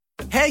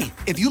Hey,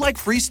 if you like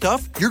free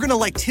stuff, you're going to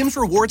like Tim's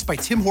Rewards by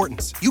Tim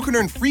Hortons. You can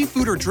earn free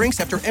food or drinks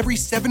after every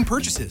 7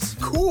 purchases.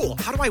 Cool.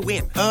 How do I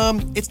win?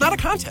 It's not a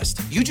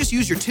contest. You just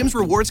use your Tim's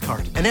Rewards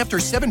card, and after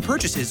 7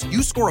 purchases,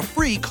 you score a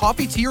free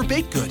coffee, tea, or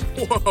baked good.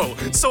 Whoa,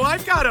 so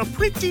I've got a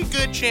pretty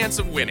good chance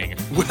of winning.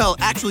 Well,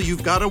 actually,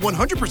 you've got a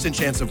 100%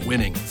 chance of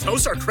winning.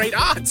 Those are great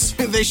odds.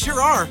 They sure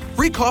are.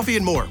 Free coffee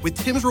and more with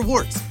Tim's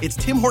Rewards. It's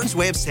Tim Hortons'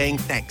 way of saying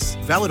thanks.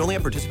 Valid only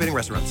at participating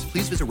restaurants.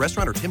 Please visit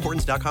restaurant or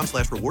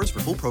timhortons.com/rewards for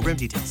full program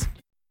details.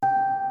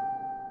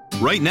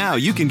 Right now,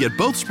 you can get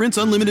both Sprint's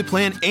unlimited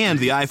plan and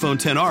the iPhone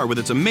XR with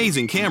its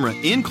amazing camera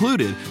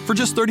included for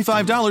just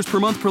 $35 per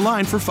month per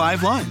line for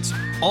 5 lines.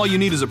 All you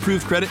need is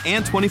approved credit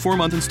and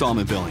 24-month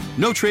installment billing.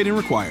 No trade-in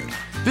required.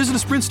 Visit a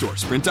Sprint store,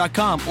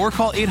 sprint.com, or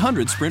call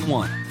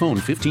 800-SPRINT1. Phone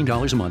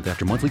 $15 a month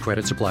after monthly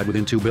credit supplied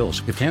within 2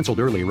 bills. If canceled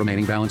early,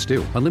 remaining balance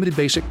due. Unlimited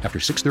basic after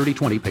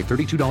 6/30/20, pay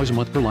 $32 a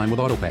month per line with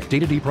autopay.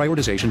 Data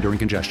deprioritization during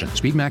congestion.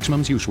 Speed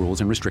maximums, use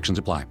rules, and restrictions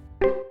apply.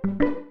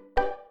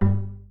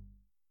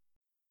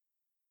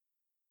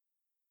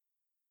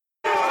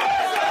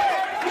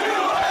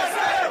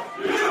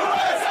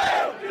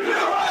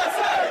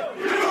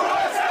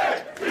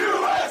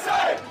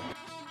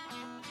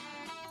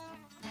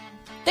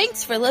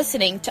 Thanks for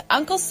listening to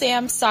Uncle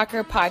Sam's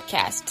Soccer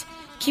Podcast,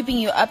 keeping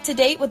you up to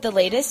date with the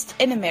latest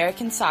in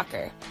American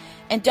soccer.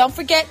 And don't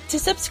forget to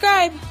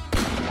subscribe.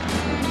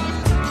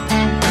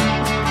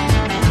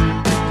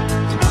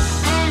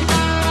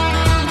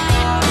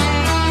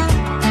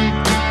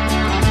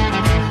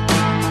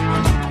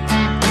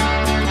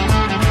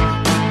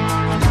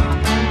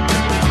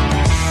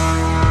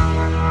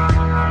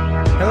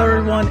 Hello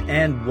everyone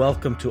and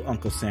welcome to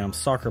Uncle Sam's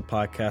Soccer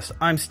Podcast.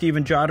 I'm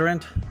Steven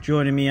Jodorant.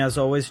 Joining me as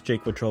always,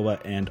 Jake Watroba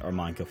and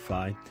Armand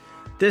Gafai.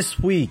 This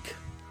week,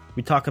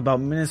 we talk about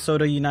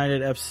Minnesota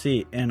United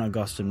FC and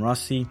Augustin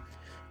Rossi,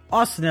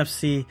 Austin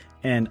FC,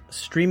 and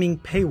streaming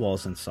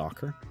paywalls in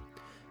soccer.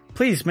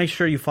 Please make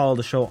sure you follow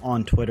the show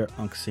on Twitter,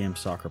 Uncle Sam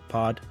Soccer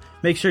Pod.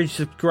 Make sure you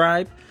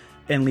subscribe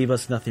and leave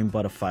us nothing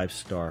but a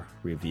 5-star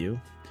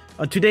review.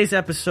 On today's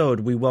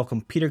episode, we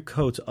welcome Peter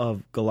Coates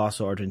of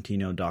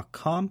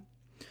GolossoArgentino.com.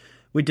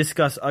 We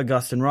discuss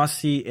Augustin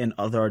Rossi and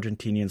other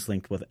Argentinians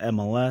linked with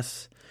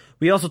MLS.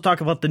 We also talk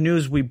about the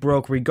news we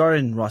broke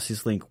regarding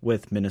Rossi's link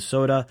with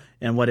Minnesota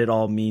and what it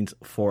all means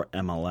for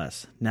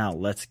MLS. Now,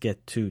 let's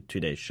get to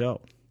today's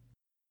show.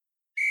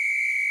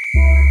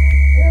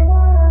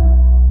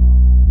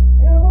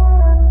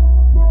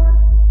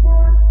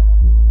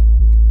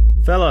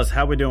 Fellas,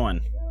 how we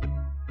doing?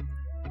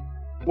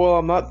 Well,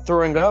 I'm not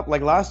throwing up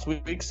like last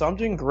week, so I'm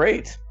doing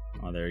great.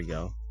 Oh, there you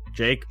go.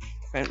 Jake?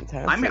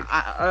 Fantastic. I'm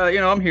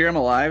here. I'm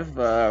alive.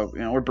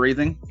 We're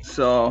breathing,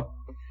 so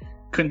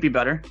couldn't be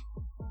better.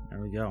 There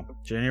we go.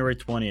 January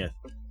 20th.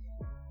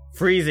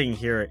 Freezing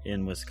here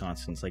in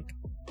Wisconsin. It's like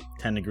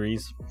 10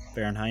 degrees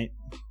Fahrenheit.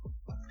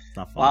 It's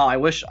not fun. Wow, I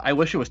wish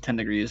it was 10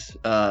 degrees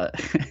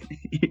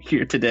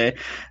here today.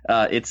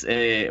 I guess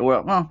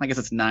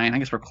it's 9. I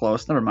guess we're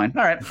close. Never mind.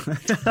 All right.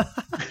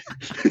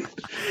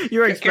 You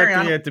were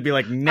expecting it to be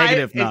like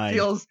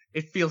 -9.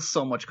 It feels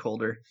so much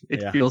colder.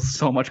 It feels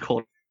so much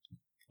colder.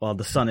 Well,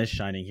 the sun is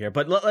shining here.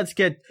 But let's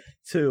get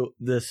to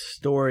this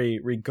story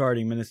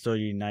regarding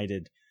Minnesota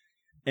United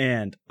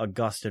and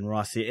Augustin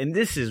Rossi. And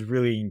this is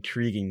really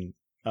intriguing,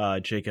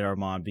 Jake and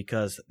Armand,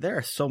 because there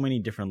are so many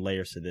different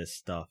layers to this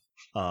stuff.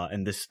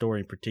 And this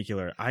story in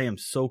particular, I am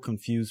so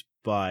confused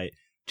by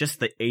just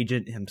the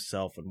agent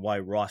himself and why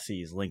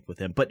Rossi is linked with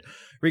him. But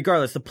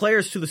regardless, the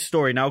players to the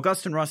story. Now,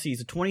 Augustin Rossi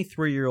is a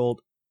 23-year-old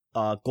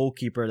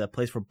goalkeeper that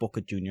plays for Boca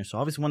Juniors. So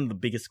obviously one of the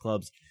biggest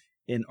clubs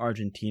in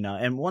Argentina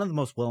and one of the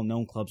most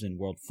well-known clubs in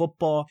world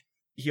football.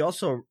 He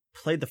also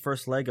played the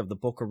first leg of the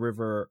Boca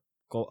River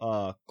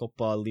Copa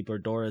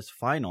Libertadores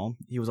final.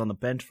 He was on the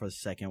bench for the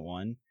second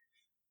one.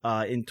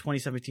 In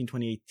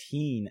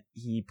 2017-2018,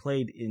 he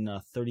played in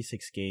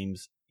 36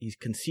 games. He's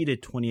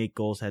conceded 28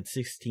 goals, had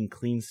 16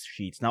 clean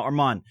sheets. Now,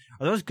 Armand,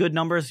 are those good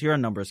numbers? You're a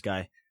numbers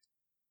guy.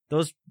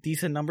 Those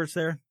decent numbers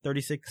there?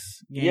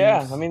 36 games?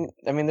 Yeah, I mean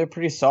they're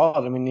pretty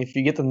solid. I mean, if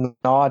you get the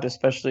nod,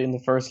 especially in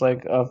the first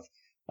leg of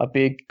a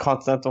big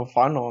continental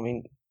final, I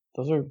mean,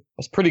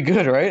 that's pretty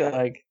good, right?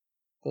 Like,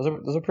 those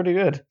are pretty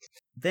good.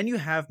 Then you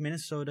have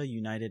Minnesota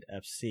United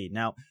FC.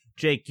 Now,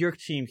 Jake, your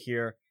team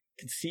here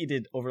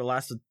conceded over the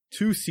last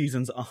 2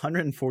 seasons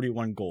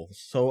 141 goals.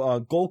 So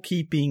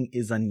goalkeeping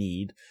is a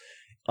need.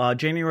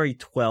 January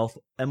 12th,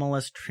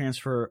 MLS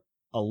Transfer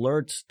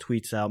Alerts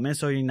tweets out,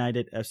 Minnesota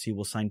United FC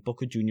will sign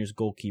Boca Juniors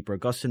goalkeeper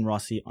Augustin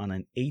Rossi on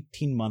an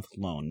 18-month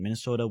loan.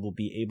 Minnesota will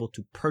be able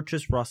to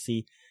purchase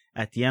Rossi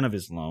at the end of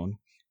his loan.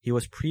 He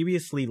was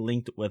previously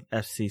linked with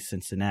FC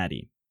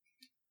Cincinnati.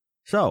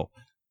 So,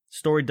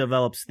 story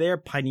develops there.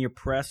 Pioneer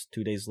Press,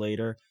 2 days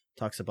later,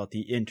 talks about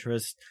the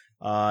interest.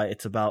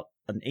 It's about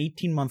an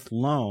 18-month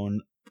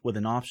loan with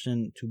an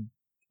option to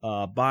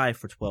buy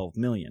for $12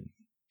 million.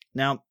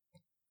 Now,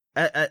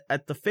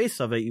 at the face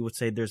of it, you would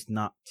say there's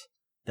not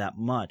that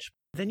much.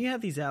 Then you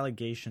have these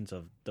allegations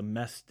of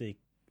domestic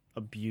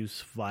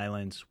abuse,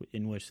 violence,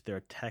 in which there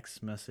are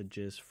text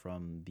messages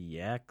from the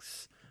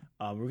ex.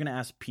 We're going to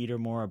ask Peter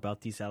more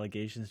about these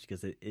allegations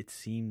because it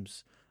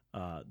seems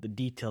the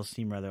details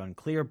seem rather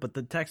unclear, but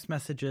the text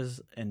messages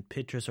and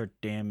pictures are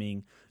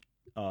damning.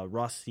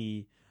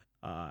 Rossi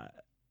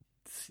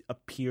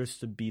appears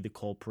to be the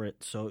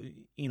culprit. So,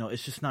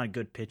 it's just not a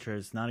good picture.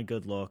 It's not a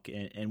good look.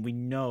 And we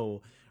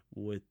know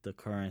with the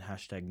current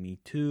hashtag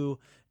 #MeToo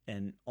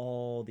and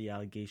all the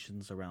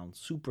allegations around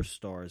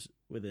superstars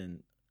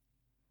within,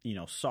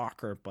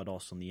 soccer, but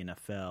also in the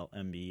NFL,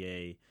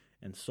 NBA,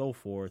 and so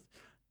forth,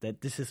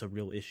 that this is a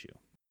real issue.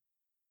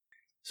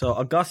 So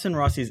Agustin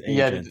Rossi's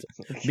agent,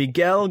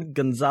 Miguel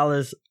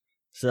Gonzalez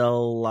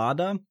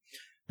Zelada.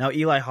 Now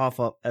Eli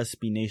Hoffa,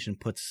 SB Nation,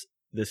 puts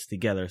this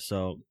together,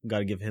 so got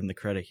to give him the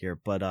credit here.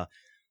 But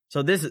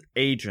so this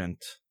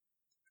agent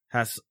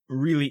has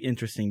really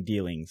interesting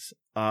dealings.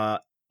 A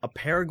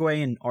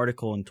Paraguayan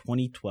article in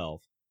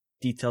 2012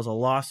 details a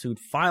lawsuit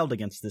filed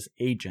against this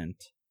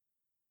agent,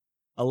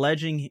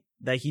 alleging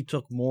that he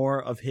took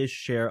more of his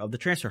share of the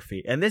transfer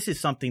fee. And this is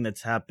something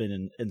that's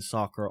happened in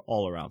soccer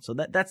all around. So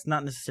that's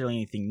not necessarily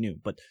anything new.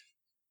 But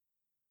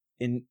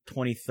in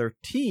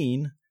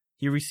 2013,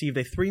 he received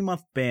a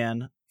 3-month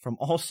ban from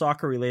all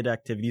soccer-related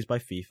activities by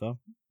FIFA.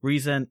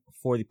 Reason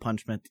for the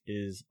punishment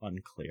is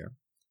unclear.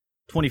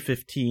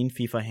 2015,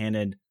 FIFA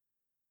handed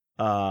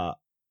an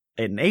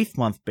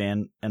 8th-month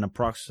ban and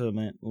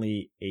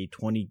approximately a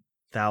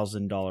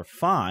 $20,000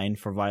 fine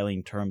for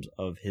violating terms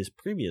of his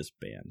previous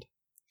ban.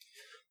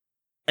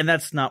 And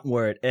that's not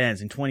where it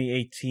ends. In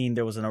 2018,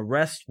 there was an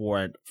arrest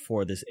warrant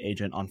for this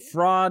agent on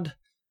fraud.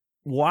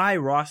 Why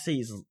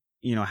Rossi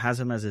has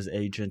him as his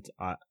agent?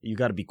 You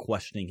got to be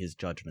questioning his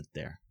judgment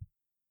there.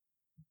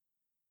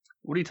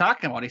 What are you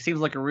talking about? He seems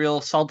like a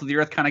real salt of the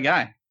earth kind of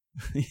guy.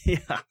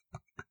 Yeah.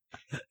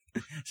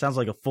 Sounds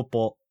like a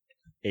football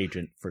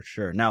agent for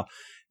sure. Now,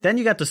 then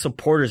you got the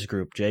supporters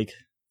group, Jake.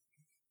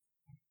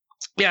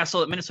 Yeah,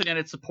 so the Minnesota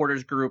United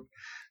supporters group,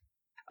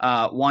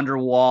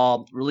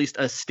 Wonderwall, released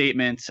a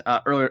statement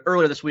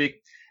earlier this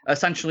week,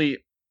 essentially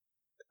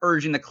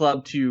urging the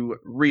club to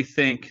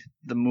rethink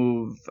the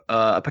move,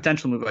 a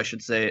potential move, I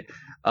should say,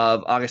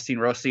 of Agustin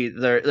Rossi.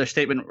 Their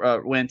statement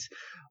went,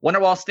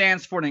 Wonderwall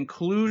stands for an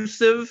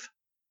inclusive,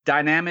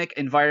 dynamic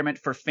environment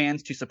for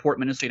fans to support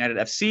Minnesota United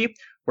FC.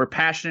 We're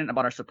passionate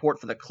about our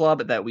support for the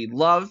club that we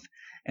love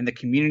and the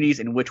communities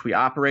in which we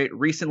operate.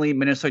 Recently,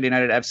 Minnesota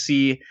United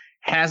FC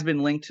has been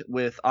linked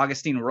with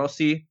Agustin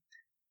Rossi,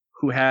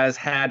 who has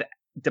had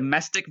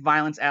domestic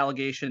violence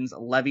allegations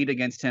levied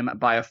against him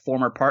by a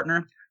former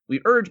partner.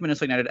 We urge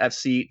Minnesota United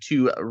FC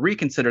to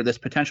reconsider this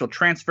potential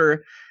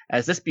transfer,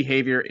 as this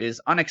behavior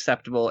is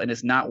unacceptable and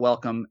is not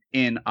welcome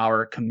in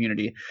our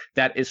community.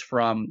 That is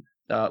from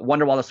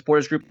Wonderwall, the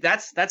supporters group.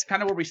 That's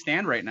kind of where we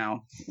stand right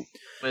now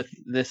with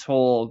this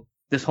whole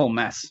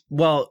mess.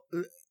 Well,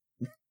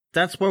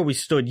 that's where we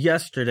stood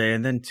yesterday,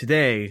 and then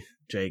today,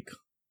 Jake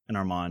and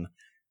Armand,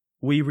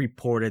 we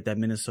reported that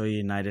Minnesota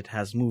United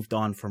has moved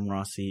on from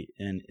Rossi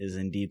and is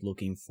indeed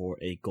looking for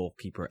a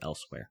goalkeeper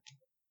elsewhere.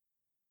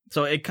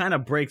 So it kind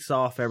of breaks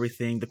off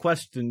everything.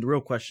 The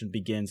real question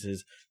begins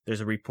is, there's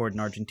a report in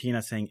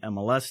Argentina saying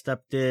MLS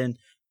stepped in.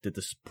 Did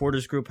the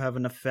supporters group have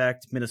an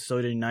effect?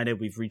 Minnesota United,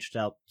 we've reached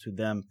out to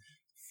them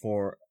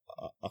for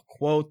a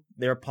quote.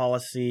 Their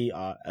policy,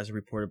 as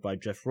reported by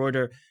Jeff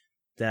Reuter,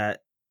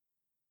 that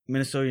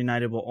Minnesota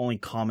United will only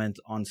comment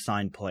on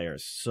signed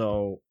players.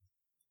 So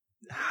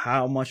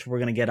how much we're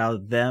going to get out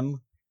of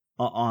them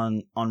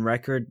on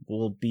record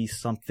will be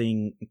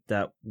something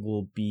that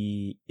will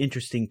be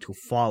interesting to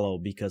follow,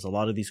 because a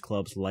lot of these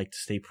clubs like to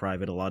stay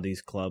private. A lot of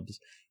these clubs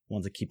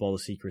want to keep all the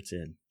secrets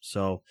in.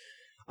 So,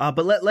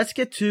 but let's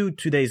get to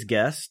today's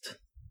guest.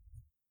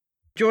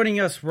 Joining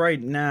us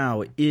right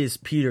now is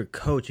Peter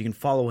Coach. You can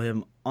follow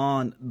him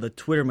on the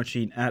Twitter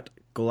machine at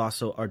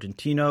Golazo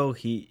Argentino.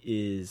 He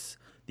is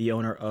the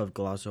owner of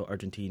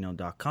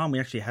GolazoArgentino.com. We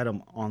actually had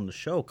him on the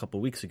show a couple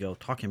of weeks ago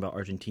talking about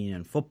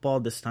Argentinian football.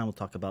 This time we'll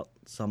talk about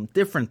some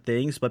different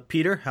things. But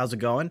Peter, how's it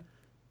going?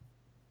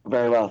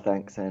 Very well,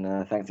 thanks.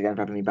 And thanks again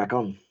for having me back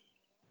on.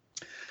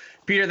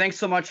 Peter, thanks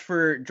so much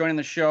for joining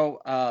the show.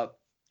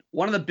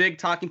 One of the big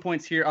talking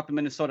points here up in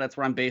Minnesota, that's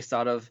where I'm based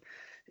out of,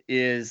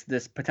 is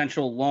this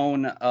potential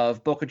loan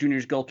of Boca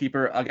Juniors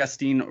goalkeeper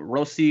Agustin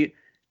Rossi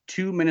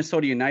to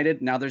Minnesota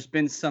United. Now, there's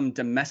been some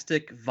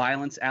domestic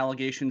violence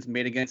allegations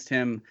made against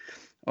him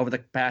over the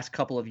past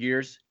couple of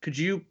years. Could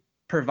you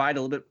provide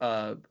a little bit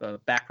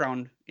of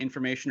background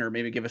information, or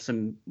maybe give us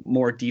some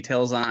more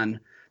details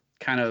on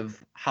kind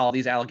of how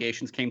these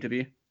allegations came to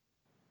be?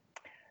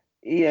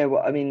 Yeah,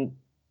 well, I mean,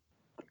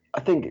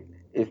 I think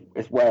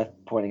it's worth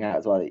pointing out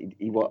as well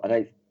that I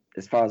don't,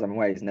 as far as I'm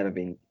aware, he's never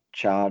been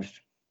charged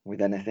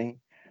with anything.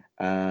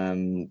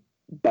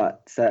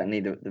 But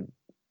certainly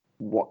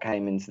what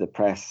came into the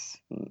press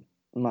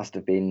must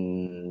have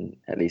been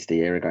at least a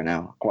year ago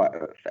now, quite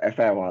a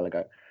fair while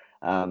ago,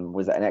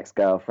 was that an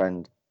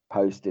ex-girlfriend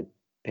posted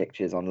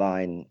pictures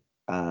online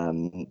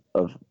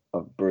of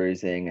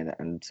bruising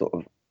and sort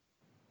of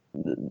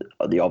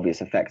the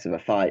obvious effects of a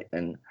fight,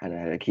 and had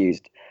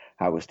accused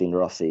Agustin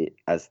Rossi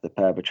as the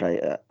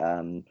perpetrator.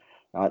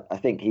 I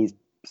think he's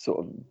sort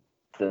of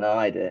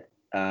denied it,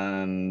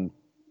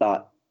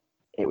 but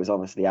it was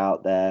obviously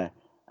out there,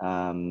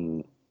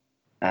 and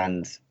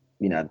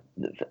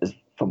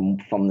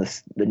from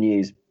the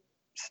news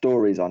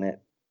stories on it,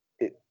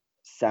 it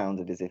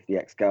sounded as if the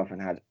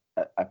ex-girlfriend had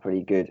a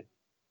pretty good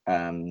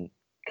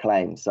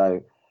claim.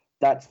 So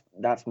that's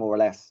more or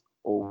less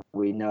all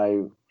we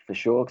know for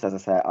sure. Because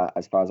as I say,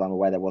 as far as I'm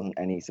aware, there wasn't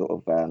any sort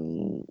of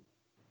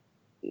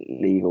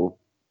legal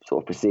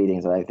sort of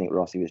proceedings. I don't think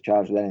Rossi was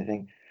charged with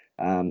anything.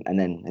 And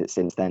then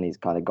since then, he's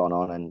kind of gone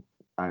on, and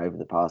over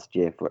the past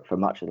year, for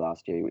much of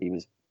last year, he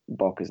was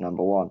Boca's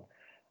number one.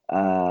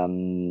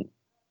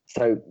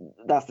 So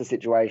that's the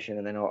situation.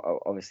 And then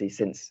obviously,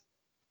 since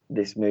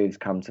this move's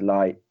come to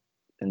light,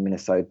 and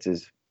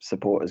Minnesota's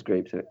supporters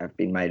groups have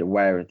been made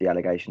aware of the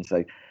allegation,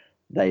 so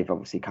they've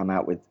obviously come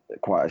out with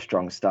quite a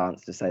strong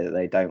stance to say that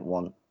they don't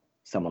want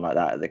someone like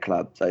that at the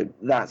club. So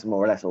that's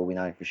more or less all we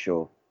know for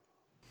sure.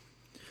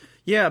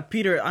 Yeah,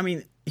 Peter, I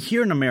mean,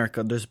 here in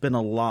America, there's been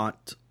a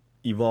lot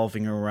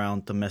evolving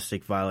around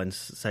domestic violence,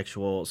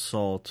 sexual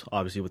assault,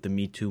 obviously with the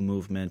Me Too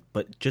movement,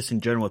 but just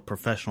in general with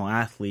professional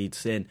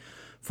athletes. And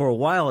for a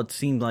while, it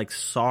seemed like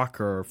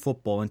soccer or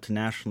football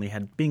internationally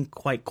had been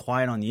quite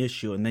quiet on the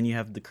issue. And then you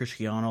have the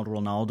Cristiano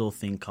Ronaldo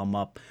thing come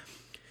up.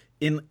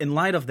 In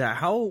light of that,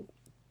 how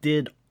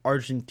did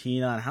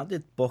Argentina and how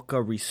did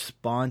Boca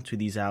respond to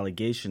these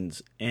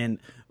allegations? And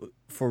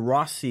for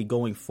Rossi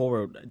going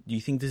forward, do you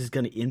think this is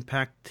going to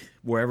impact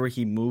wherever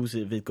he moves,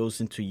 if it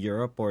goes into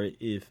Europe or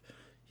if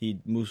he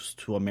moves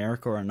to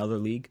America or another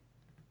league?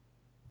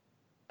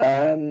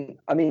 I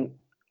mean,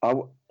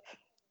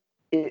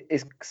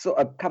 it's sort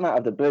of come out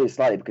of the blue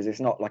slightly because it's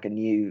not like a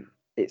new.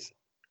 It's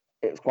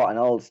quite an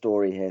old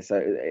story here, so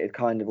it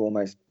kind of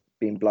almost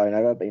been blown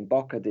over. But in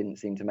Boca didn't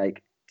seem to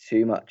make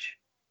too much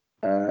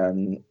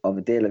of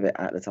a deal of it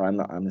at the time.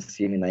 I'm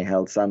assuming they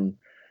held some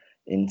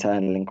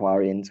internal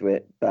inquiry into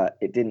it, but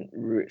it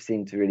didn't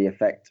seem to really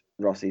affect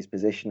Rossi's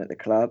position at the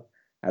club.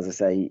 As I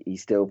say, he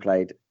still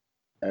played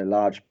a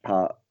large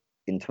part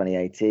in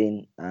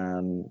 2018,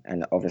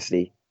 and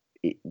obviously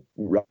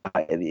right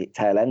at the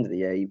tail end of the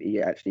year,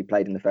 he actually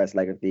played in the first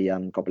leg of the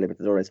Copa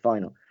Libertadores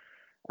final,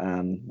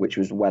 which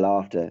was well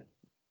after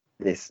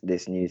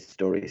this news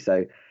story.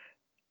 So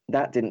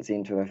that didn't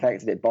seem to have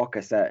affected it.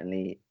 Boca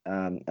certainly,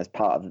 as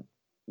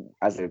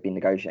they've been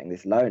negotiating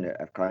this loan,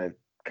 have kind of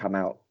come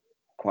out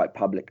quite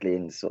publicly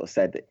and sort of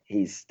said that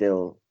he's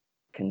still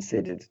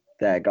considered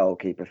their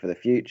goalkeeper for the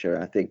future.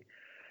 And I think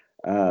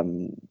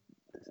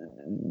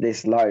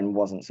this loan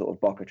wasn't sort of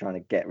Boca trying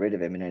to get rid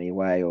of him in any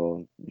way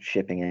or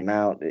shipping him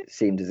out. It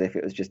seemed as if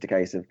it was just a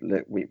case of,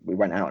 look, we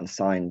went out and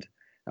signed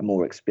a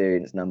more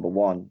experienced number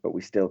one, but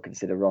we still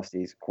consider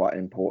Rossi's quite an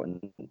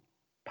important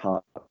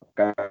part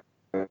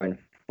going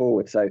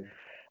forward. So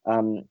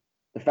the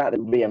fact that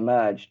it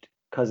re-emerged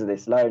because of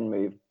this loan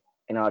move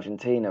in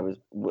Argentina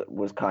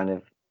was kind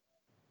of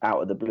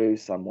out of the blue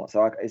somewhat.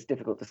 So it's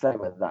difficult to say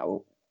whether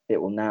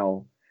it will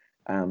now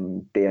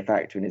be a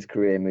factor in his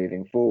career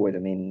moving forward. I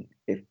mean,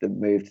 if the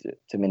move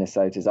to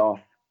Minnesota is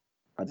off,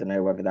 I don't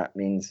know whether that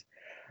means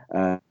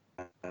moving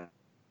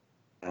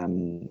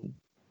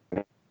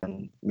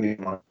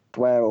on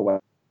elsewhere or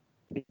whether.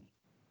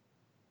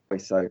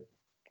 So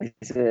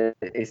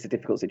it's a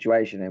difficult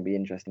situation, and it'll be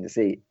interesting to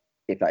see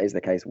if that is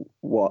the case,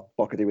 what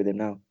Boca do with him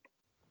now.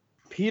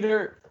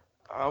 Peter,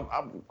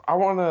 I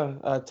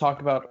want to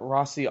talk about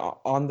Rossi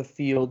on the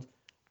field.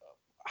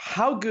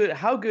 How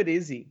good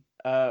is he?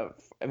 I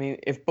mean,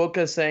 if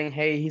Boca is saying,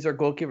 "Hey, he's our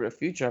goalkeeper of the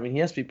future," I mean, he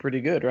has to be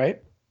pretty good,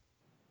 right?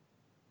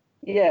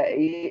 Yeah,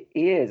 he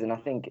is, and I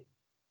think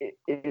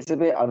it's a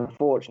bit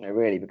unfortunate,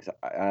 really, because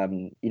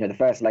the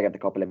first leg of the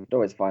Copa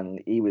Libertadores final,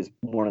 he was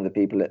one of the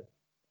people that,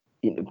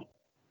 even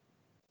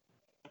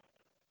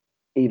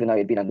though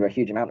he'd been under a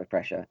huge amount of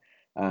pressure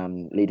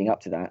leading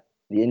up to that,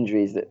 the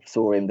injuries that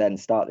saw him then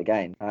start the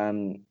game,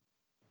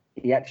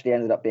 he actually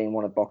ended up being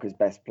one of Boca's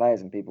best players,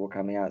 and people were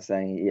coming out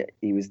saying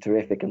he was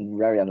terrific and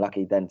very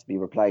unlucky then to be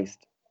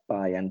replaced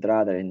by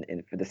Andrade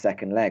for the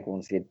second leg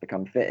once he had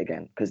become fit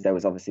again, because there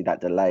was obviously that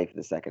delay for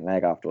the second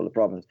leg after all the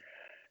problems.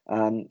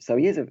 So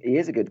he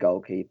is a good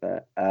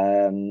goalkeeper,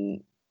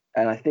 and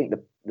I think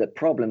the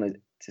problem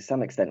to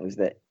some extent was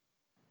that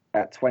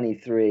at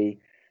 23.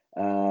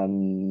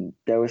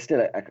 There were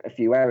still a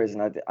few errors,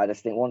 and I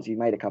just think once you've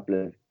made a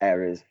couple of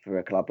errors for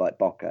a club like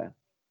Boca,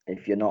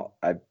 if you're not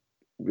a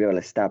real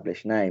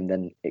established name,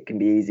 then it can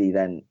be easy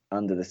then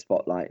under the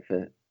spotlight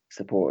for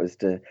supporters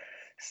to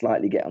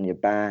slightly get on your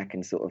back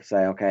and sort of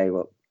say, okay,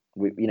 well,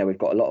 we've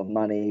got a lot of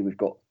money, we've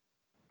got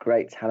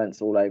great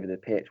talents all over the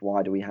pitch.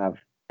 Why do we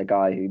have a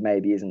guy who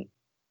maybe isn't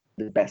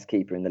the best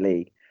keeper in the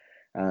league?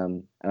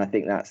 And I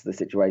think that's the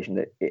situation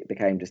that it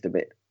became just a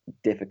bit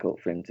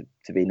difficult for him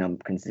to be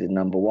considered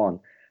number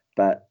one.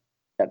 But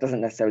that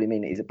doesn't necessarily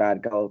mean that he's a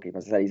bad goalkeeper.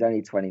 As I say, he's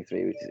only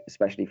 23, which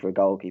especially for a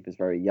goalkeeper is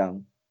very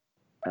young,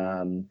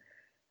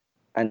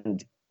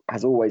 and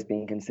has always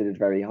been considered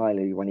very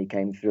highly when he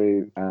came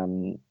through.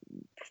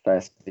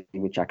 First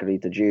with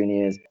Chacarita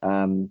Juniors,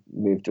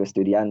 moved to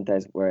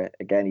Estudiantes, where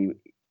again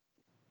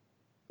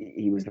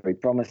he was very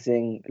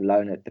promising.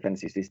 Loan at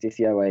Defensa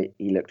Justicia, where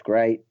he looked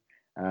great.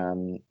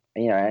 And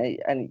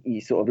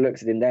he sort of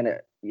looks at him then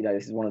at,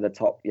 this is one of the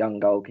top young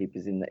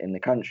goalkeepers in the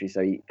country,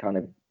 so he kind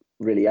of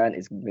really earned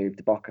his move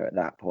to Boca at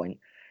that point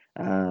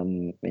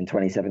in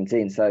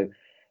 2017. So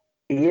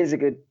he is a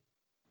good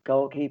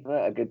goalkeeper,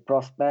 a good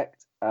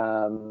prospect,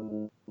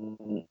 and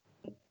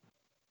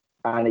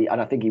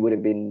I think he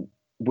would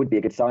be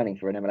a good signing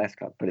for an MLS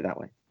club, put it that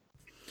way.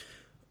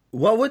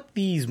 What would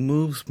these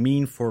moves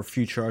mean for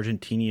future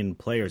Argentinian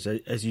players?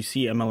 As you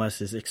see, MLS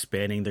is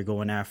expanding. They're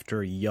going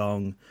after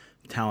young,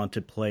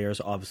 talented players.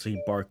 Obviously,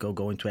 Barco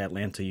going to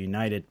Atlanta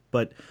United.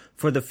 But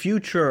for the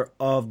future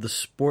of the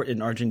sport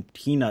in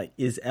Argentina,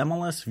 is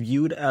MLS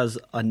viewed as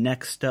a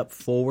next step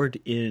forward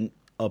in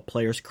a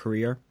player's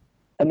career?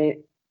 I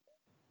mean,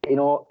 in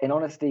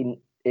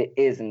honesty, it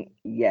isn't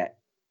yet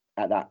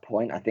at that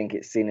point. I think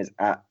it's seen as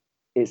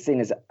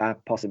a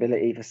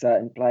possibility for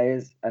certain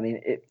players. I mean,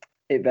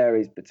 it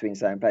varies between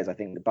certain players. I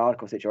think the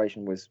Barco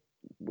situation was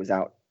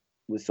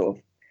sort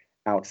of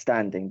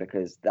outstanding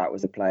because that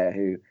was a player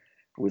who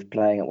was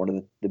playing at one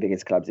of the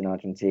biggest clubs in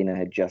Argentina,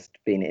 had just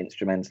been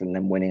instrumental in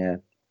them winning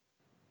a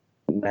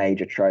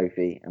major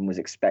trophy and was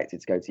expected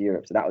to go to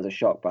Europe. So that was a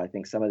shock. But I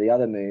think some of the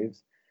other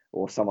moves,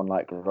 or someone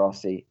like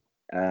Rossi,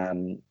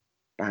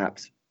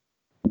 perhaps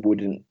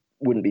wouldn't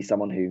be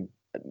someone who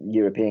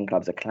European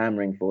clubs are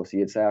clamoring for. So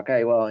you'd say,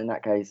 okay, well, in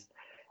that case,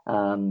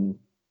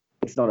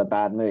 it's not a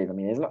bad move. I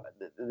mean,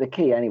 the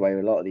key anyway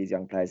with a lot of these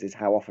young players is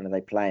how often are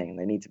they playing?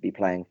 They need to be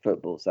playing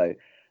football. So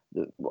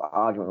the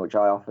argument which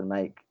I often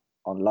make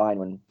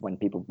online when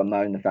people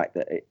bemoan the fact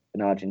that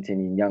an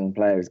Argentinian young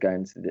player is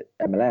going to the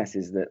MLS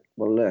is that,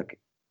 well, look,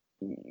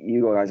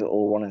 you guys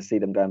all want to see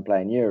them go and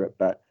play in Europe,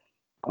 but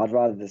I'd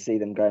rather see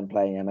them go and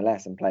play in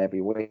MLS and play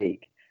every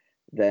week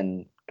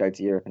than go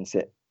to Europe and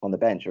sit on the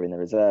bench or in the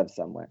reserves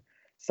somewhere.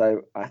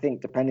 So I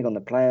think depending on the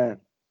player,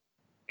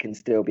 can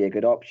still be a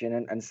good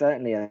option, and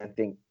certainly I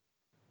think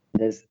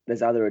there's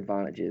other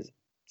advantages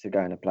to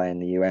going to play in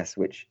the US,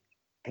 which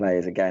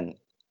players again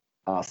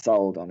are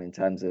sold on in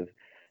terms of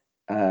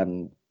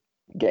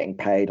getting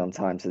paid on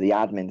time. So the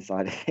admin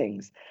side of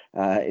things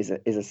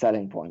is a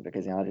selling point,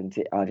 because in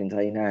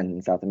Argentina and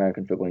in South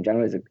American football in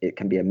general, it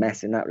can be a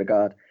mess in that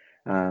regard.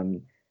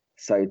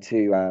 So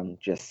too,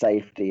 just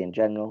safety in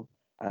general.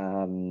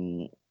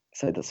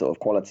 So the sort of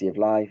quality of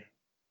life,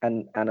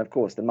 and of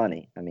course the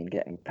money. I mean,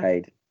 getting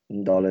paid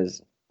in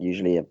dollars,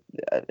 usually a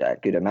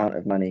good amount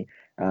of money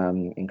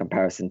in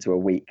comparison to a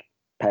weak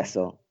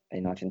peso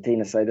in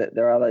Argentina. So that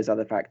there are those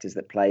other factors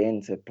that play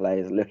into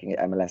players looking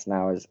at MLS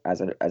now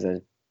as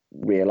a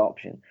real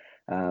option.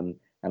 And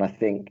I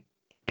think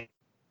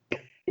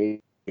in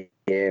a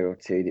year or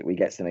two that we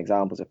get some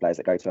examples of players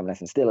that go to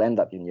MLS and still end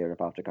up in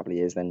Europe after a couple of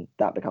years, then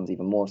that becomes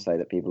even more so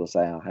that people will say,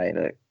 oh, hey,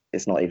 look,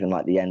 it's not even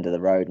like the end of the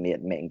road, me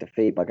admitting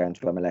defeat by going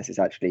to MLS. It's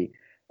actually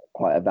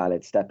quite a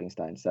valid stepping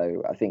stone.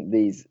 So I think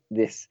this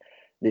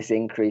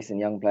increase in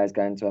young players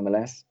going to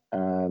MLS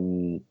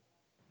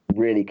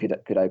really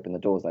could open the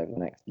doors over the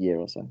next year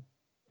or so.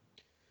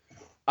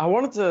 I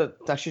wanted to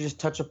actually just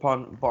touch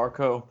upon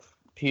Barco,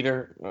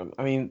 Peter.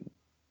 I mean,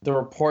 the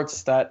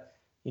reports that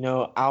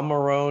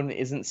Almiron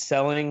isn't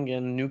selling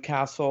and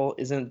Newcastle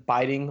isn't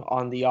biting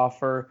on the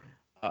offer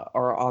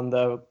or on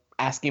the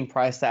asking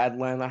price that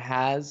Atlanta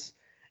has.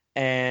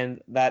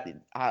 And that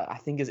I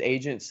think his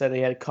agent said he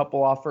had a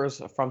couple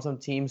offers from some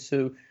teams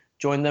to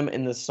join them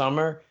in the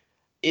summer.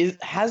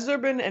 Has there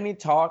been any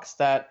talks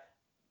that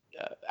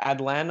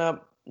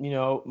Atlanta,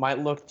 might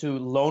look to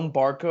loan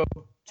Barco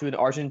to an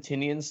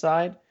Argentinian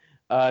side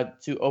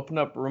to open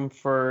up room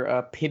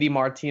for Pity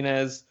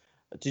Martinez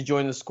to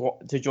join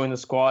the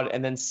squad,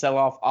 and then sell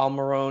off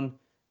Almiron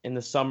in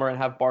the summer and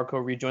have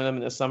Barco rejoin them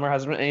in the summer?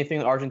 Has there been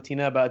anything in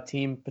Argentina about a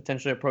team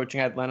potentially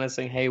approaching Atlanta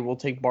saying, "Hey, we'll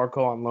take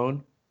Barco on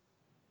loan"?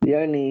 The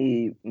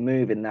only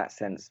move in that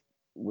sense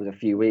was a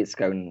few weeks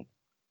ago, and as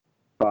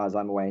far as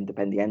I'm aware,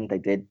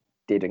 Independiente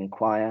did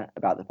inquire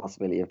about the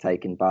possibility of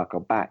taking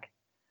Barco back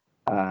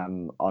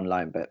on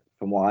loan. But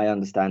from what I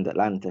understand,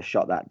 Atlanta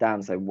shot that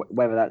down. So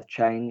whether that's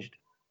changed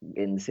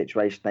in the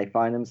situation they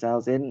find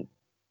themselves in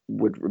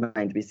would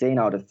remain to be seen.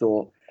 I would have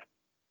thought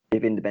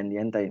if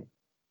Independiente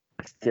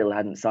still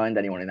hadn't signed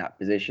anyone in that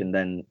position,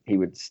 then he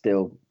would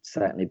still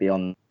certainly be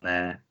on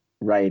their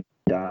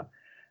radar.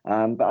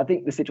 But I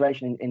think the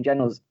situation in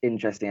general is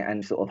interesting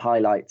and sort of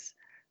highlights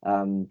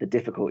the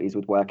difficulties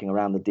with working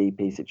around the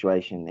DP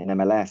situation in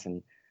MLS.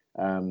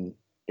 And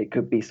it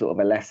could be sort of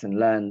a lesson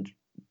learned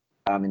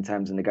in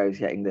terms of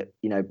negotiating that,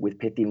 with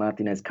Pity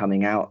Martinez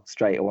coming out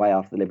straight away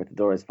after the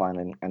Libertadores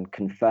final and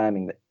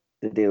confirming that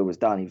the deal was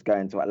done, he was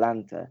going to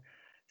Atlanta.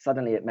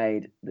 Suddenly it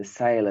made the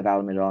sale of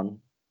Almiron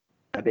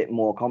a bit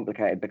more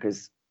complicated,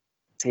 because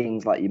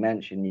teams like you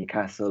mentioned,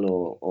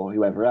 Newcastle or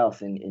whoever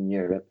else in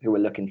Europe who were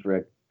looking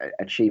for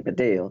a cheaper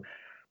deal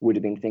would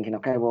have been thinking,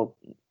 okay, well,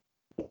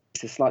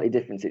 it's a slightly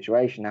different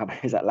situation now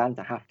because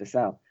Atlanta have to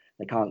sell.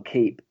 They can't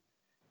keep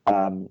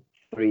 3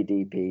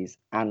 DPs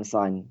and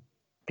sign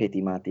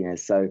Pity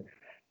Martinez. So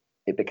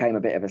it became a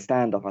bit of a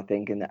standoff, I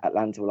think, and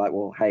Atlanta were like,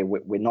 well, hey,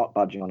 we're not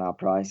budging on our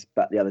price,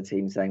 but the other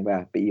team saying,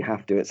 well, but you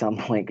have to at some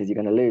point because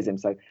you're going to lose him.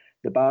 So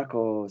the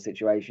Barco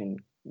situation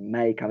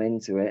may come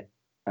into it,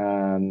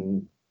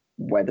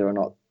 whether or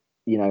not,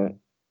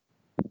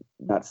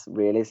 that's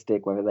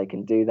realistic, whether they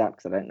can do that,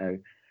 because I don't know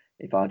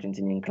if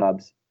Argentinian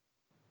clubs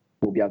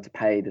will be able to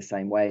pay the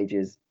same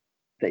wages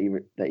that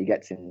he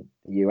gets in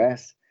the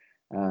US.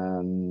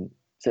 So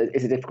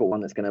it's a difficult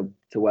one that's going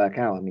to work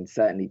out. I mean,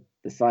 certainly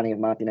the signing of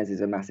Martinez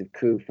is a massive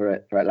coup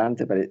for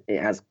Atlanta, but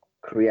it has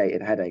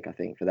created a headache, I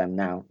think, for them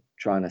now,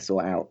 trying to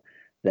sort out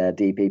their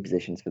DP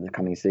positions for the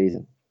coming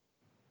season.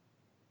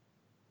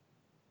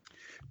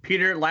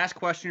 Peter, last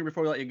question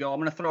before we let you go. I'm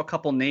going to throw a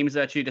couple names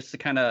at you just to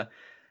kind of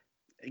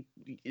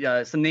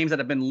some names that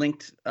have been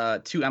linked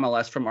to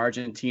MLS from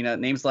Argentina.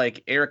 Names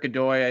like Eric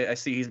Godoy. I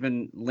see he's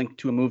been linked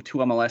to a move to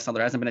MLS. Now,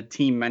 there hasn't been a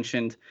team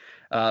mentioned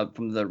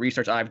from the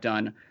research I've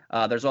done.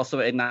 There's also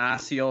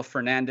Ignacio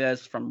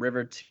Fernandez from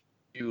River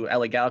to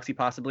LA Galaxy,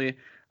 possibly.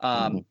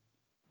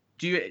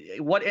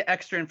 What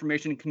extra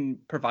information can you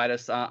provide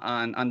us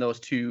on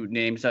those two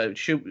names?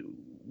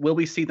 Will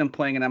we see them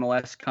playing in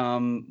MLS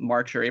come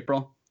March or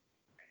April?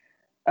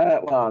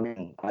 Well, I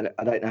mean, I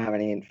don't have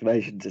any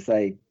information to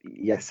say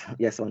yes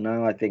or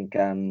no. I think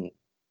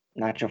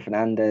Nacho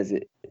Fernandez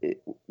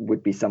it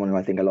would be someone who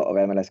I think a lot of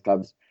MLS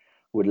clubs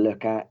would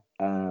look at,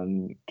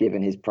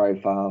 given his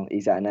profile.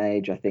 He's at an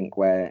age, I think,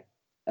 where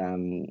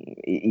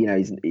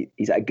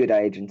he's at a good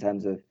age in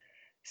terms of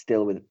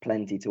still with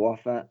plenty to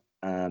offer,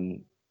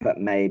 but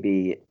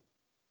maybe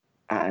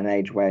at an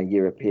age where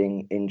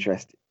European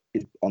interest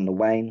is on the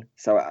wane.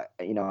 So, I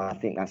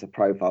think that's a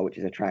profile which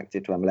is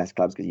attractive to MLS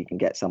clubs because you can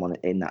get someone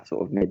in that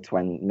sort of mid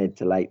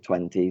to late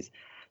 20s,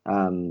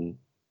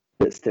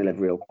 but still of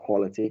real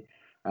quality.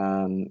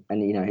 And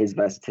his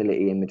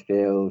versatility in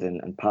midfield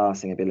and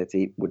passing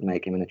ability would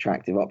make him an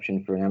attractive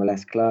option for an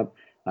MLS club.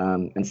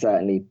 And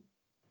certainly,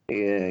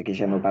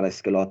 Guillermo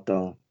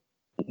Barros-Schelotto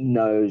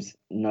knows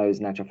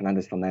Nacho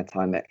Fernandez from their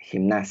time at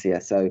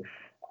Gimnasia. So,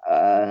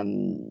 I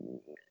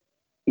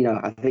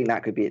think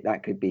that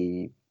could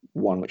be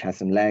one which has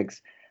some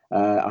legs.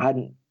 I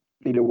hadn't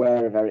been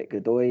aware of Eric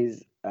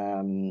Godoy's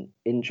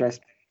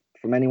interest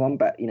from anyone,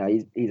 but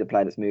he's a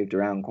player that's moved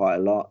around quite a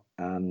lot.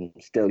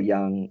 Still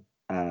young,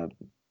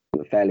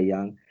 fairly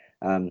young,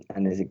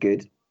 and is a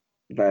good,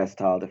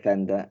 versatile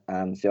defender.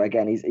 So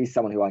again, he's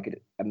someone who I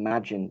could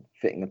imagine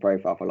fitting the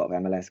profile for a lot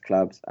of MLS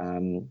clubs.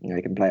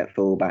 He can play at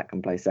fullback,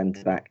 can play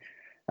centre back,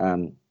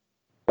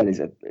 but is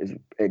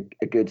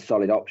a good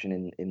solid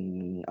option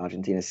in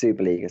Argentina's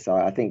Superliga. So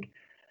I think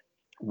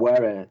were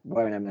an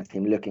MLS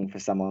team looking for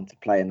someone to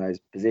play in those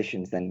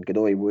positions, then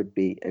Godoy would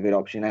be a good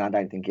option, and I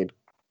don't think it'd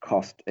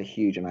cost a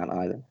huge amount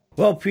either.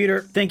 Well,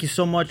 Peter, thank you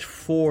so much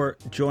for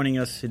joining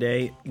us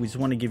today. We just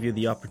want to give you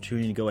the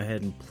opportunity to go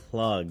ahead and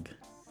plug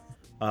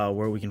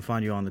where we can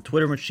find you on the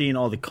Twitter machine,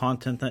 all the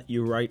content that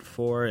you write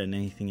for, and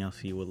anything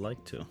else you would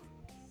like to.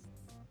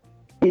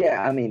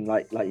 Yeah, I mean,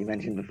 like you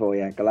mentioned before,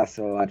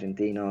 Golazo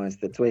Argentino is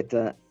the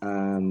Twitter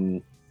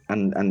and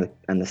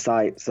the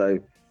site. So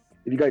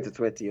if you go to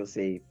Twitter, you'll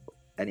see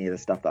any of the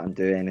stuff that I'm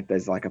doing. If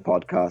there's like a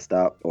podcast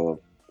up or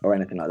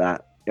anything like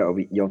that, you'll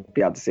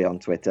be able to see it on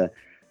Twitter.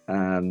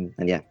 And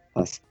yeah,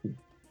 that's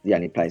the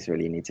only place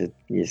really you need to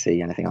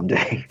see anything I'm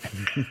doing.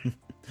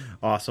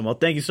 Awesome. Well,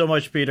 thank you so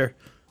much, Peter.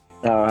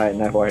 All right,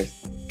 no worries.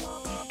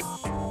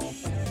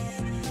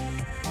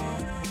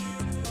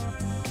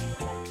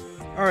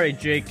 All right,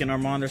 Jake and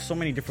Armand, there's so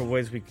many different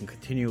ways we can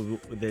continue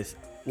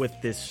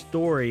with this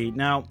story.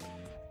 Now,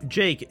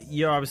 Jake,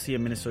 you're obviously a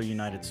Minnesota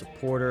United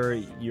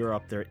supporter. You're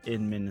up there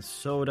in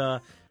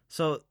Minnesota.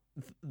 So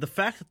the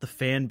fact that the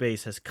fan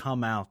base has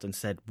come out and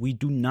said, we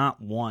do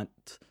not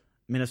want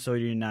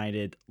Minnesota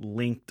United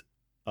linked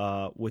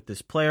with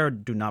this player,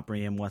 do not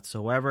bring him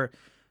whatsoever,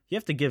 you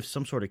have to give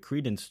some sort of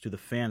credence to the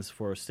fans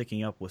for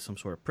sticking up with some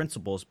sort of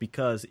principles.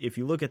 Because if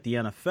you look at the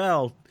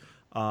NFL,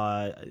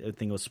 I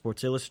think it was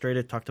Sports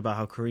Illustrated, talked about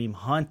how Kareem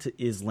Hunt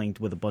is linked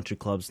with a bunch of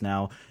clubs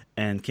now,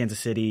 and Kansas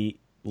City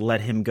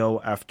let him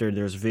go after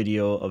there's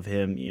video of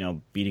him,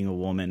 beating a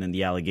woman and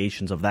the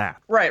allegations of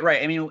that.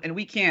 Right. I mean, and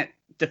we can't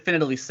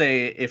definitively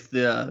say if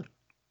the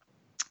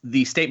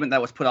statement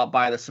that was put out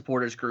by the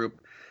supporters group,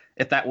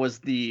 if that was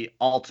the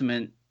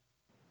ultimate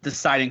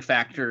deciding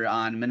factor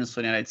on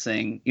Minnesota United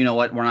saying, you know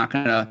what, we're not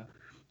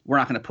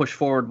gonna push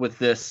forward with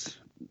this.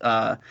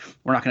 We're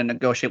not going to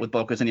negotiate with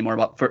Bocas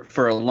anymore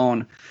for a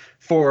loan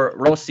for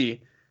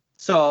Rossi.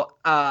 So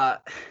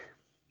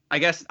I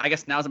guess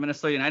now as a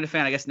Minnesota United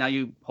fan, I guess now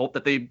you hope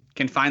that they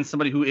can find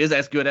somebody who is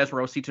as good as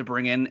Rossi to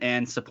bring in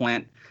and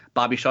supplant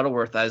Bobby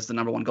Shuttleworth as the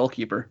number one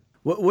goalkeeper.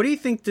 What do you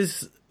think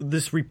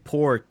this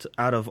report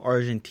out of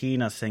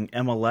Argentina saying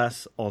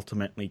MLS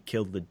ultimately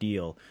killed the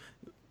deal?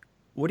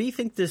 What do you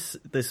think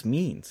this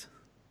means?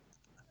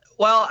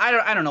 Well,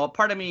 I don't know.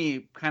 Part of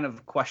me kind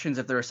of questions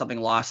if there is something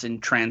lost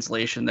in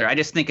translation there. I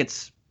just think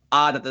it's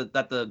odd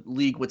that the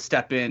league would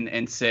step in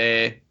and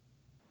say,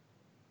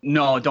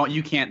 no, don't.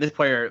 You can't. This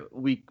player,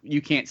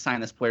 you can't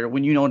sign this player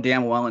when you know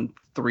damn well in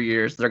 3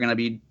 years they're going to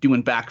be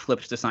doing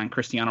backflips to sign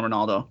Cristiano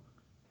Ronaldo.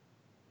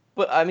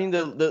 But I mean,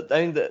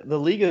 the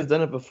league has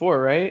done it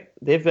before, right?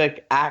 They've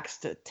like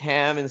axed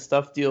TAM and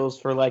stuff deals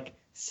for like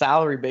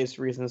salary based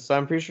reasons. So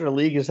I'm pretty sure the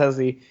league just has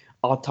the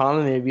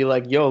autonomy to be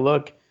like, yo,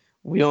 look,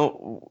 we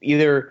don't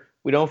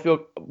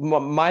feel.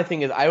 My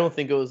thing is, I don't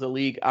think it was the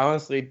league. I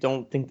honestly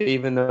don't think they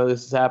even know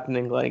this is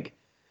happening. Like,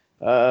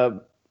 I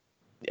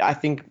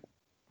think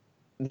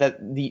that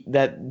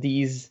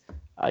these,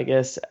 I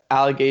guess,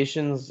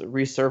 allegations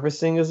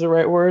resurfacing is the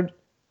right word.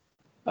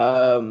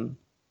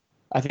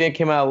 I think it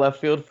came out of left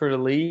field for the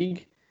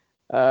league.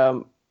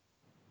 And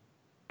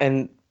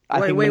I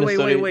think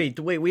wait.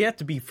 We have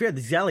to be fair.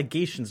 These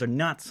allegations are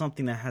not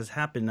something that has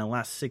happened in the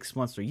last 6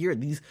 months or year.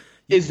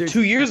 It's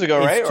 2 years ago,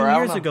 right? It's 2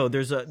 years ago.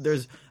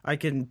 I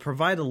can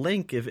provide a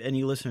link if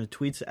any listener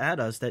tweets at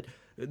us that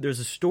there's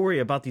a story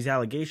about these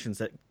allegations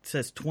that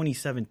says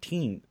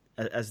 2017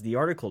 as the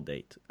article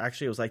date.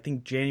 Actually, it was, I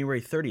think, January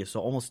 30th,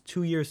 so almost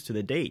 2 years to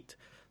the date.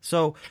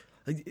 So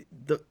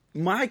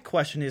my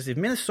question is, if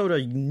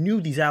Minnesota knew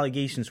these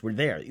allegations were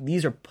there,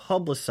 these are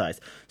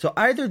publicized. So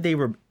either they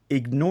were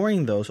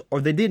ignoring those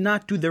or they did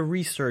not do their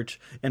research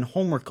and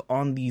homework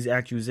on these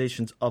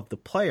accusations of the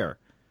player.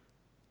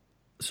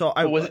 So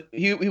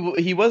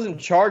he wasn't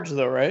charged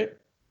though, right?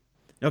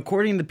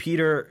 According to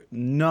Peter,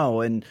 no.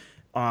 And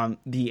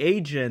the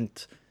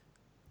agent,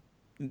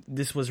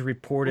 this was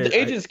reported. The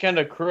agent's kind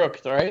of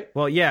crooked, right?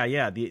 Well,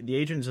 yeah. The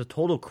agent is a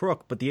total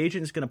crook, but the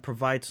agent is going to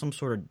provide some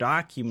sort of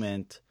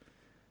document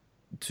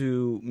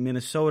to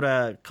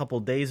Minnesota a couple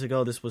days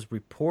ago. This was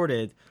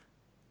reported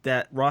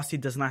that Rossi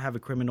does not have a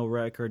criminal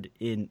record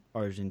in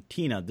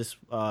Argentina. This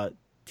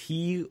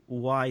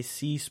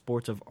TYC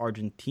Sports of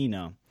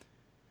Argentina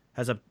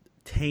has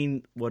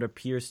obtained what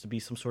appears to be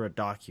some sort of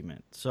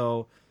document.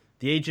 So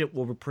the agent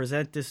will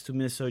present this to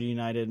Minnesota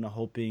United in the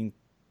hoping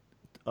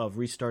of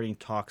restarting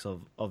talks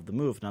of the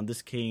move. Now,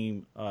 this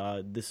came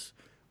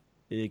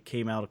it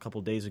came out a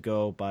couple days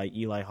ago by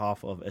Eli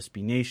Hoff of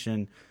SB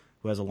Nation,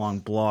 who has a long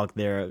blog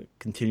there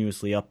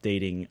continuously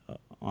updating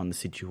on the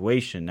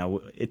situation. Now,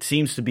 it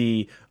seems to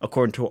be,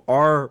 according to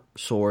our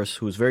source,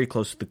 who is very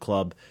close to the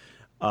club,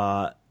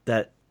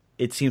 that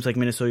it seems like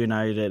Minnesota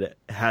United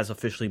has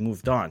officially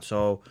moved on.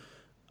 So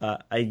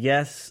I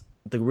guess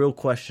the real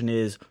question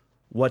is,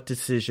 what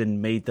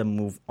decision made them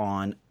move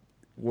on?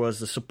 Was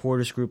the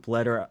supporters group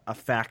letter a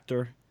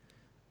factor?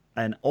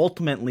 And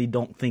ultimately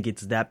don't think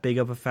it's that big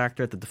of a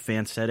factor that the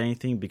fans said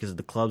anything, because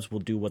the clubs will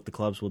do what the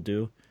clubs will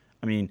do.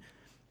 I mean,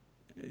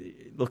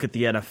 look at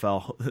the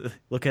NFL.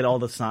 Look at all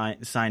the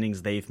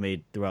signings they've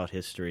made throughout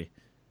history.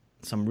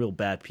 Some real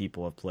bad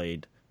people have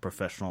played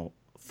professional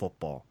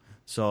football.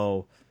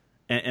 So,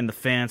 and the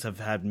fans have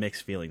had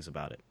mixed feelings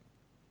about it.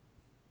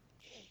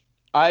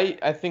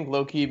 I think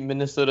low-key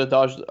Minnesota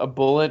dodged a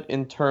bullet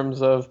in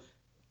terms of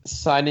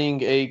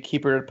signing a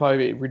keeper that'd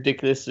probably be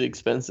ridiculously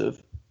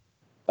expensive.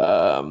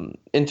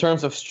 In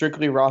terms of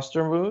strictly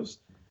roster moves,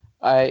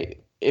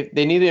 if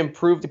they need to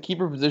improve the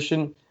keeper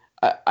position,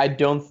 I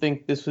don't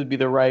think this would be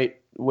the right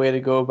way to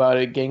go about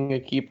it. Getting a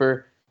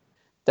keeper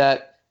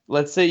that,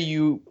 let's say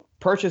you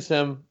purchase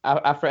him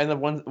after end of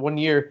one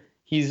year,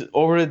 he's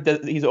over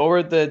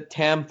the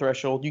TAM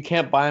threshold. You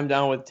can't buy him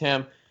down with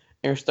TAM,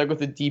 and you're stuck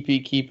with a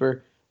DP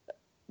keeper.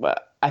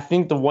 But I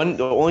think the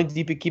only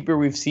DP keeper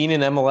we've seen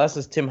in MLS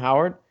is Tim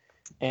Howard,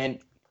 and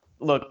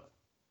look,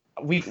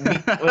 we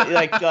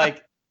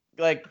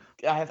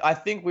I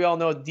think we all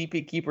know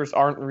DP keepers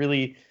aren't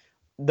really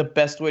the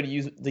best way to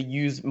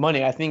use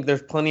money. I think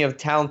there's plenty of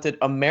talented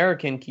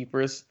American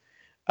keepers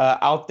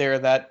out there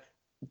that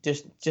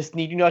just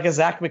need, like a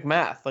Zach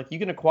McMath. Like, you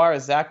can acquire a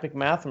Zach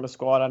McMath from a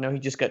squad. I know he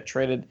just got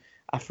traded.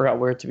 I forgot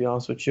where, to be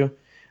honest with you.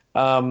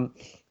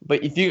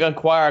 But if you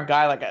acquire a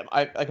guy like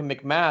a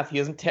McMath, he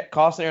doesn't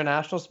cost an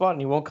international spot,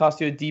 and he won't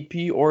cost you a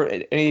DP or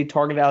any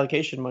target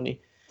allocation money.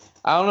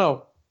 I don't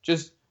know.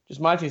 Just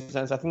my 2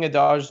 cents. I think I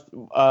dodged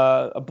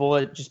a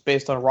bullet just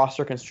based on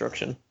roster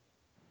construction.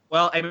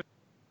 Well, I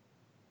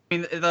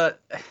mean,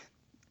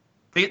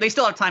 they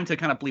still have time to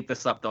kind of bleep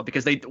this up, though,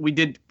 because we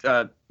did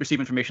receive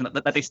information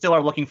that they still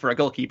are looking for a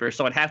goalkeeper.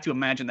 So I'd have to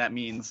imagine that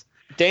means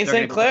Dane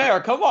St. Clair.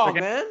 Come on,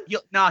 man.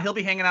 He'll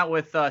be hanging out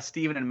with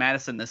Steven and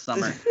Madison this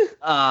summer.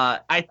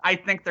 I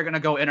think they're gonna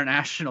go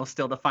international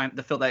still to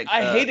fill that.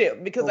 I hate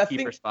it because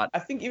spot. I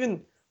think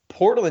even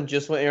Portland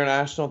just went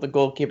international with the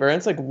goalkeeper, and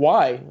it's like,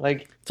 why?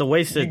 Like, it's a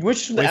wasted.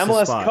 Which the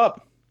MLS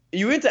Cup?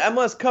 You went to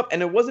MLS Cup,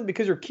 and it wasn't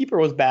because your keeper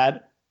was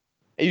bad.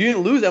 You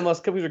didn't lose MLS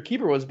Cup because your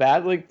keeper was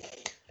bad.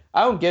 Like,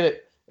 I don't get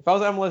it. If I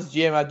was MLS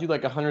GM, I'd do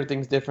like 100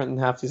 things different than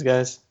half these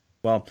guys.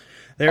 Well,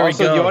 there we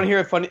go. Also, you want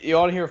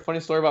to hear a funny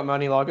story about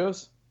Manny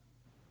Lagos?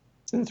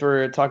 Since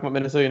we're talking about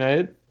Minnesota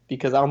United,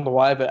 because I don't know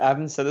why, but I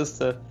haven't said this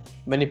to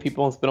many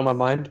people, and it's been on my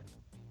mind.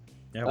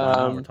 Yeah,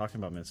 well, we're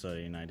talking about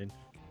Minnesota United.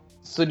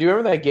 So do you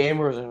remember that game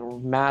where there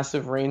was a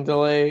massive rain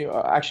delay? Actually,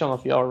 I don't know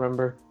if y'all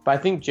remember, but I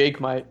think Jake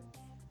might.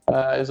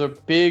 It was a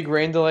big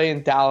rain delay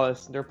in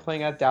Dallas. They're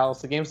playing at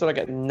Dallas. The game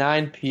started at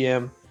 9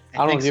 p.m. I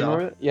don't know if you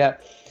remember it. Yeah.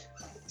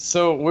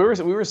 So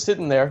we were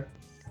sitting there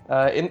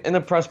in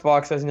the press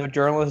box, as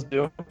journalists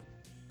do,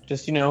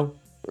 just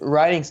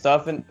writing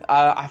stuff, and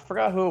I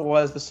forgot who it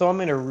was, but someone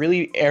made a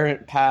really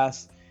errant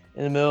pass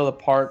in the middle of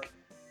the park,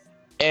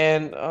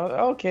 and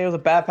okay, it was a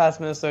bad pass,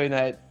 Minnesota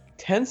United.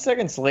 10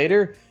 seconds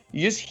later,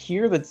 you just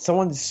hear that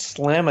someone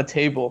slam a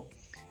table,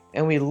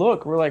 and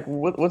we're like,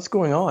 what's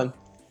going on?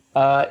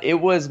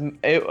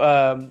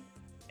 And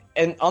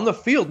on the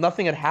field,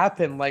 nothing had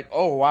happened. Like,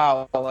 oh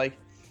wow, like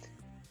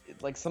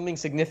something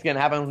significant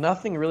happened.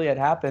 Nothing really had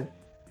happened.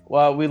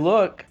 Well, we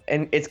look,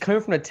 and it's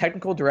coming from the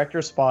technical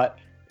director spot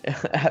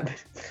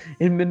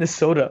in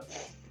Minnesota.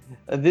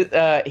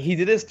 He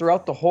did this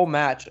throughout the whole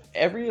match.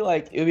 It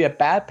would be a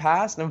bad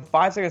pass, and then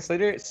 5 seconds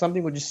later,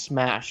 something would just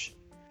smash,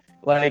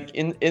 like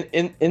in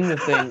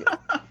the thing.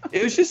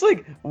 It was just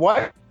like,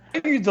 why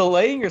are you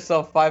delaying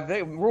yourself 5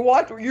 seconds?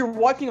 You're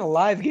watching a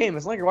live game.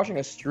 It's not like you're watching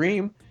a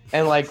stream,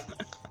 and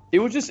it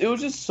was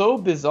just so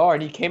bizarre.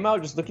 And he came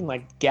out just looking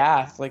like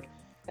gassed, like.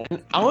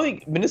 And I don't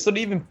think Minnesota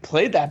even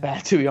played that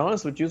bad, to be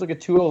honest with you. It was like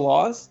a 2-0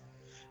 loss.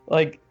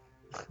 Like,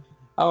 I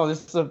don't know.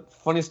 This is a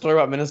funny story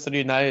about Minnesota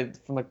United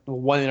from the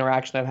one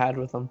interaction I've had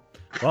with them.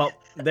 Well,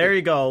 there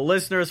you go.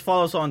 Listeners,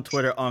 follow us on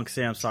Twitter,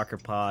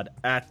 UncSamSoccerPod,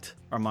 at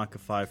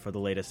Armanca5 for the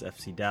latest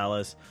FC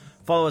Dallas.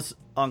 Follow us,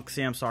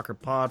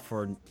 UncSamSoccerPod,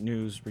 for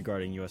news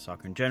regarding U.S.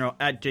 soccer in general,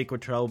 at Jake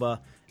Watroba,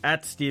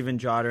 at Steven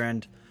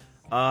Jodderand.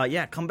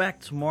 Come back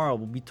tomorrow.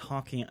 We'll be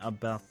talking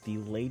about the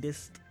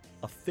latest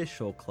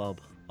official club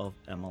of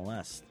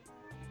MLS.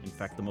 In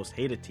fact, the most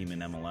hated team in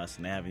MLS,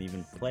 and they haven't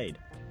even played.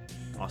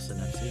 Austin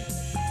FC.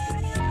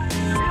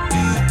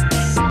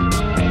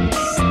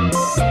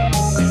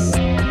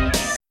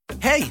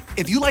 Hey,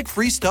 if you like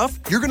free stuff,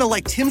 you're going to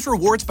like Tim's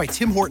Rewards by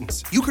Tim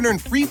Hortons. You can earn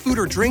free food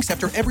or drinks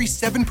after every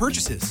 7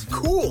 purchases.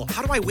 Cool.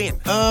 How do I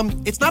win?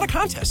 It's not a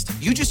contest.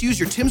 You just use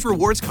your Tim's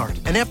Rewards card,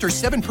 and after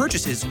 7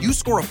 purchases, you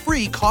score a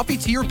free coffee,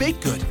 tea, or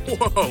baked good.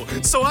 Whoa,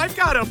 so I've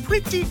got a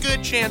pretty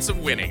good chance of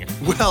winning.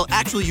 Well,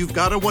 actually, you've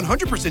got a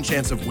 100%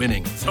 chance of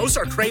winning. Those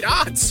are great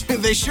odds.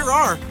 They sure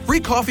are.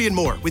 Free coffee and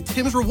more with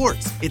Tim's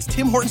Rewards. It's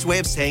Tim Hortons' way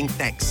of saying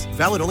thanks.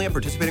 Valid only at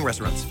participating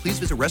restaurants. Please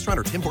visit restaurant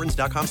or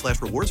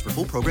timhortons.com/rewards for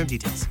full program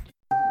details.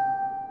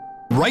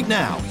 Right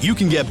now, you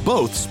can get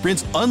both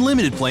Sprint's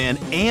unlimited plan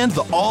and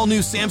the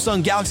all-new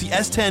Samsung Galaxy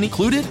S10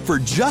 included for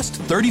just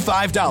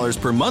 $35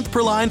 per month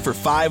per line for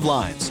 5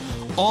 lines.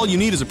 All you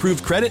need is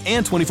approved credit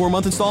and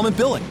 24-month installment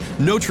billing.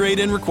 No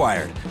trade-in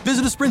required.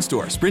 Visit a Sprint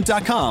store,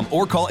 sprint.com,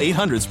 or call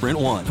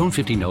 800-SPRINT-1. Phone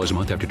 $15 a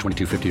month after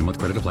 $22.50 a month.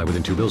 Credit apply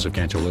within 2 bills. If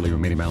cancel early,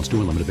 remaining balance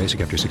due. Unlimited basic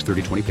after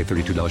 $630.20. Pay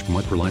 $32 per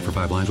month per line for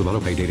 5 lines with auto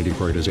pay. Data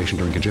deprioritization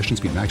during congestion.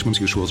 Speed maximums.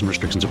 Use rules and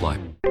restrictions apply.